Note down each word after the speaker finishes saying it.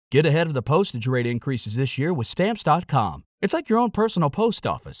Get ahead of the postage rate increases this year with Stamps.com. It's like your own personal post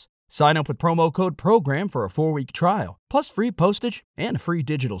office. Sign up with promo code PROGRAM for a 4-week trial, plus free postage and a free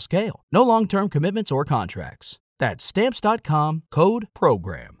digital scale. No long-term commitments or contracts. That's Stamps.com, code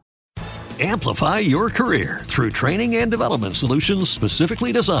PROGRAM. Amplify your career through training and development solutions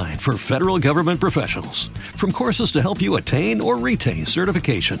specifically designed for federal government professionals. From courses to help you attain or retain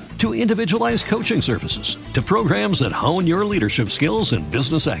certification, to individualized coaching services, to programs that hone your leadership skills and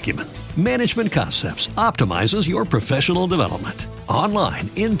business acumen, Management Concepts optimizes your professional development. Online,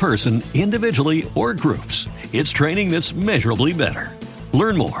 in person, individually, or groups, it's training that's measurably better.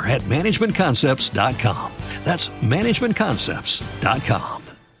 Learn more at managementconcepts.com. That's managementconcepts.com.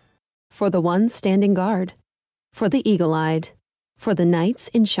 For the ones standing guard, for the eagle-eyed, for the knights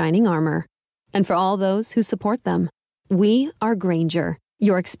in shining armor, and for all those who support them. We are Grainger,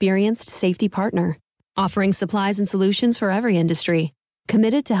 your experienced safety partner, offering supplies and solutions for every industry,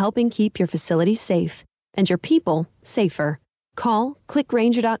 committed to helping keep your facilities safe and your people safer. Call, click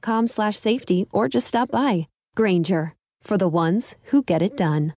Grainger.com/safety, or just stop by. Grainger, for the ones who get it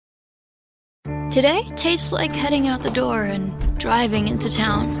done. Today tastes like heading out the door and driving into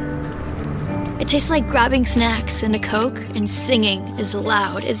town. It tastes like grabbing snacks and a Coke and singing as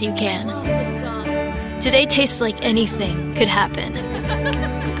loud as you can. Today tastes like anything could happen.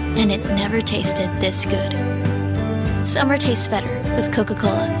 And it never tasted this good. Summer tastes better with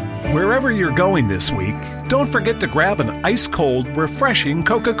Coca-Cola. Wherever you're going this week, don't forget to grab an ice-cold, refreshing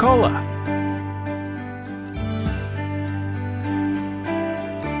Coca-Cola.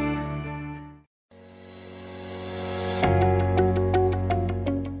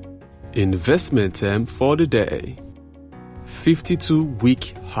 Investment term for the day: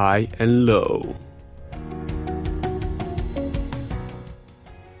 52-week high and low.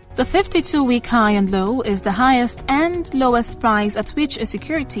 The 52-week high and low is the highest and lowest price at which a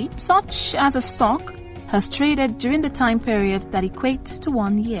security, such as a stock, has traded during the time period that equates to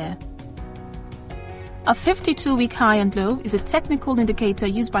 1 year. A 52-week high and low is a technical indicator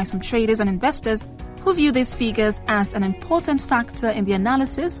used by some traders and investors who view these figures as an important factor in the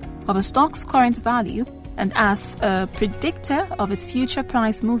analysis of a stock's current value and as a predictor of its future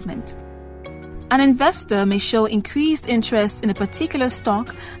price movement. An investor may show increased interest in a particular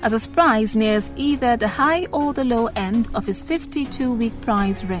stock as its price nears either the high or the low end of its 52-week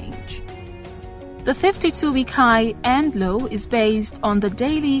price range. The 52-week high and low is based on the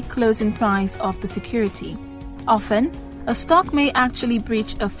daily closing price of the security. Often, a stock may actually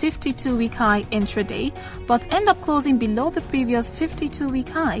breach a 52-week high intraday but end up closing below the previous 52-week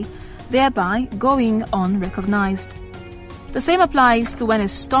high, thereby going unrecognized. The same applies to when a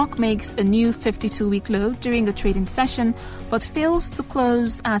stock makes a new 52-week low during a trading session but fails to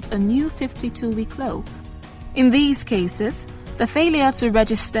close at a new 52-week low. In these cases, the failure to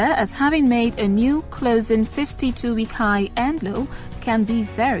register as having made a new closing 52-week high and low can be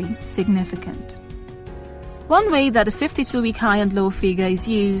very significant. One way that a 52-week high and low figure is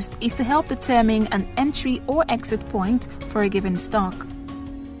used is to help determine an entry or exit point for a given stock.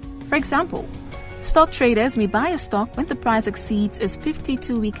 For example, stock traders may buy a stock when the price exceeds its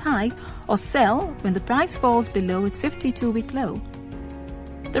 52-week high or sell when the price falls below its 52-week low.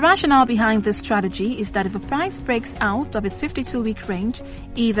 The rationale behind this strategy is that if a price breaks out of its 52-week range,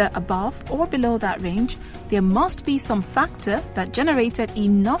 either above or below that range, there must be some factor that generated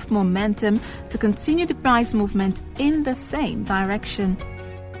enough momentum to continue the price movement in the same direction.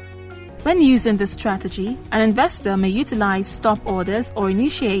 When using this strategy, an investor may utilize stop orders or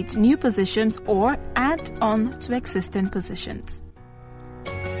initiate new positions or add on to existing positions.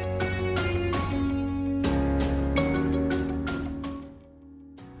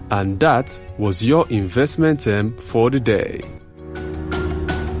 And that was your investment term for the day.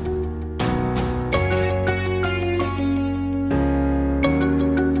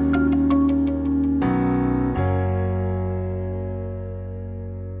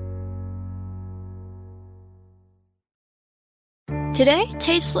 Today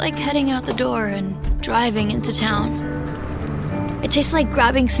tastes like heading out the door and driving into town. It tastes like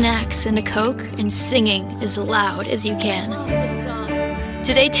grabbing snacks and a Coke and singing as loud as you can.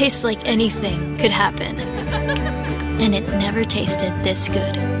 Today tastes like anything could happen. And it never tasted this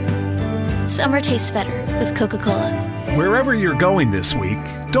good. Summer tastes better with Coca-Cola. Wherever you're going this week,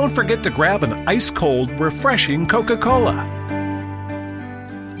 don't forget to grab an ice-cold, refreshing Coca-Cola.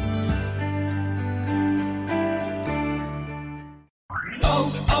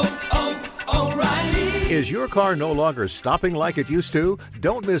 Is your car no longer stopping like it used to?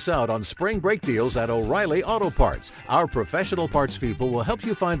 Don't miss out on spring brake deals at O'Reilly Auto Parts. Our professional parts people will help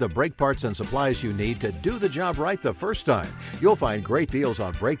you find the brake parts and supplies you need to do the job right the first time. You'll find great deals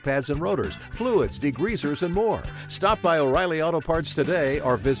on brake pads and rotors, fluids, degreasers, and more. Stop by O'Reilly Auto Parts today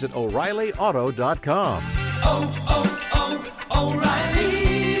or visit O'ReillyAuto.com.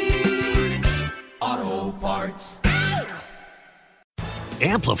 O'Reilly Auto Parts.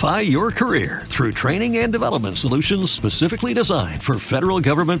 Amplify your career through training and development solutions specifically designed for federal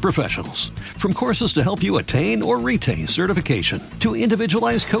government professionals. From courses to help you attain or retain certification, to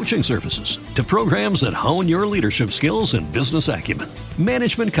individualized coaching services, to programs that hone your leadership skills and business acumen,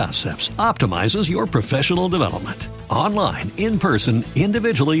 Management Concepts optimizes your professional development. Online, in person,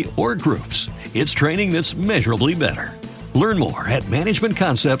 individually, or groups, it's training that's measurably better. Learn more at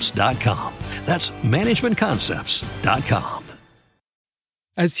managementconcepts.com. That's managementconcepts.com.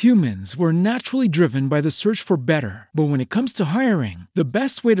 As humans, we're naturally driven by the search for better. But when it comes to hiring, the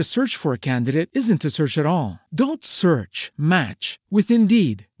best way to search for a candidate isn't to search at all. Don't search, match with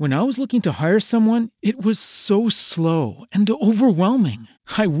Indeed. When I was looking to hire someone, it was so slow and overwhelming.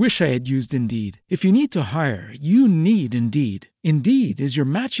 I wish I had used Indeed. If you need to hire, you need Indeed. Indeed is your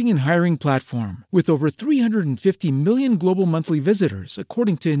matching and hiring platform with over 350 million global monthly visitors,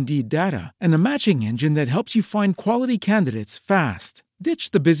 according to Indeed data, and a matching engine that helps you find quality candidates fast.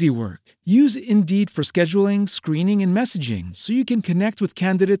 Ditch the busy work. Use Indeed for scheduling, screening, and messaging so you can connect with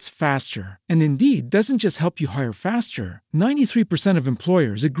candidates faster. And Indeed doesn't just help you hire faster. 93% of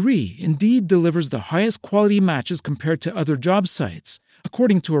employers agree Indeed delivers the highest quality matches compared to other job sites,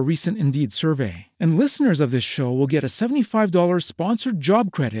 according to a recent Indeed survey. And listeners of this show will get a $75 sponsored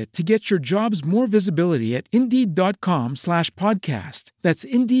job credit to get your jobs more visibility at Indeed.com/podcast. That's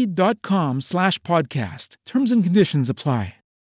Indeed.com/podcast. Terms and conditions apply.